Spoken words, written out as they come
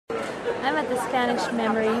I'm at the Spanish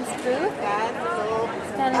Memories booth,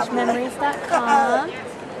 SpanishMemories.com,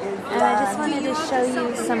 and I just wanted to show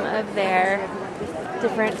you some of their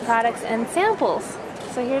different products and samples.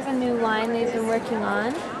 So here's a new line they've been working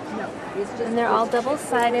on, and they're all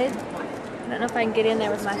double-sided. I don't know if I can get in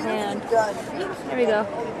there with my hand. There we go.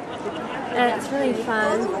 And it's really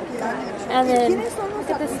fun. And then look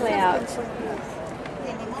at this layout.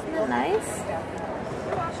 Isn't that nice?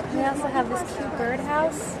 They also have this cute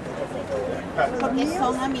birdhouse.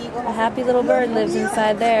 A happy little bird lives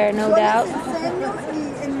inside there, no doubt.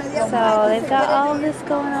 So they've got all of this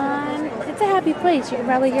going on. It's a happy place. You can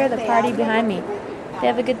probably hear the party behind me. They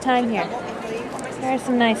have a good time here. There's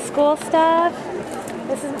some nice school stuff.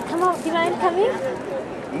 This is, come on, do you mind coming?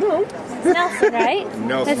 No. It's Nelson, right?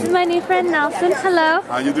 Nelson. This is my new friend Nelson. Hello.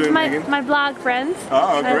 How you doing, Megan? My blog friends.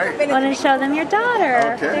 Oh, great. I want to show them your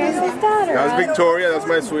daughter. Okay. There's his daughter. That's Victoria. That's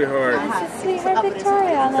my sweetheart. That's his sweetheart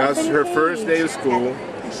Victoria. That's her first day of school.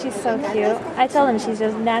 She's so cute. I told him she's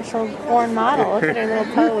just a natural born model. Look at her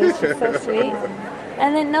little pose. She's so sweet.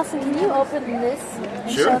 And then Nelson, can you open this and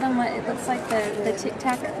show them what it looks like, the Tic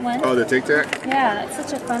Tac one? Oh, the Tic Tac? Yeah, that's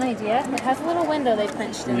such a fun idea. It has a little window they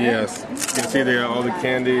punched in it. Yes. You can see they got all the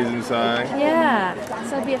candies inside. Yeah.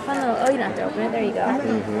 So it'd be a fun little, oh, you don't have to open it. There you go.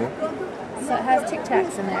 Mm-hmm. So it has Tic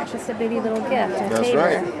Tacs in there. It's just a bitty little gift. That's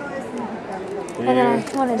right. And then I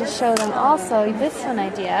wanted to show them also this one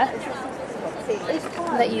idea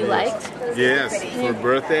that you liked. Yes, for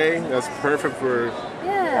birthday. That's perfect for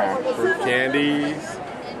candies.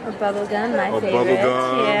 Or bubble gum, my favorite. Bubble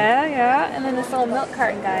gum. Yeah. And then this little milk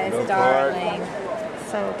carton guy is darling.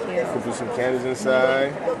 So cute. Put some candies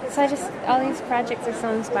inside. So all these projects are so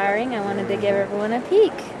inspiring. I wanted to give everyone a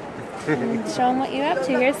peek. And show them what you're up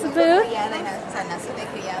to. Here's the booth.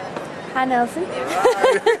 Hi, Nelson.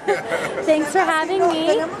 Thanks for having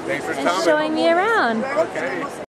me. Thanks for and showing me around. Okay.